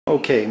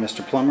Okay,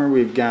 Mr. Plumber,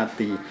 we've got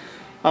the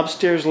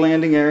upstairs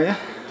landing area,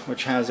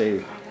 which has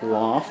a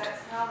loft,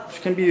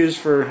 which can be used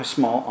for a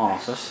small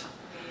office.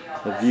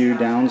 The view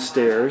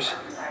downstairs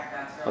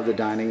of the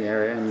dining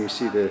area, and you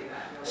see the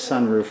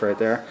sunroof right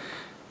there.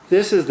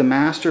 This is the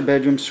master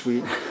bedroom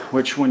suite,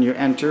 which when you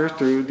enter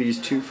through these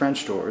two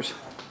French doors,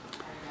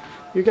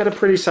 you've got a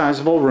pretty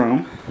sizable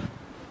room.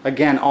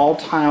 Again, all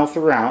tile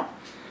throughout,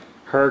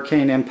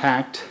 hurricane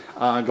impact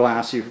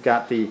glass. You've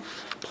got the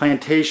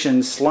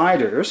plantation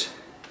sliders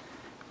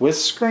with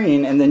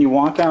screen, and then you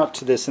walk out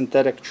to the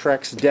synthetic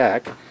Trex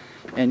deck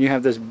and you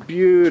have this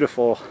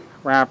beautiful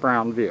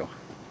wraparound view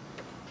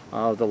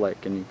of the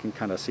lake, and you can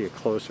kind of see a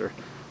closer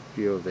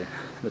view of the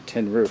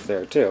tin roof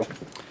there too.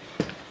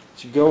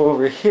 So you go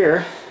over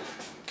here,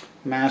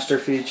 master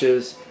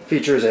features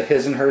a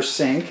his and her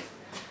sink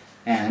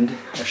and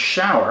a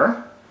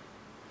shower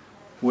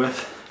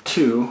with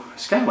two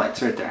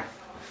skylights right there.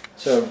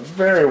 So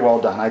very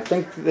well done. I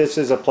think this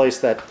is a place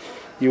that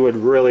you would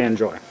really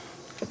enjoy.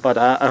 But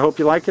I hope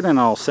you like it, and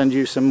I'll send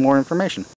you some more information.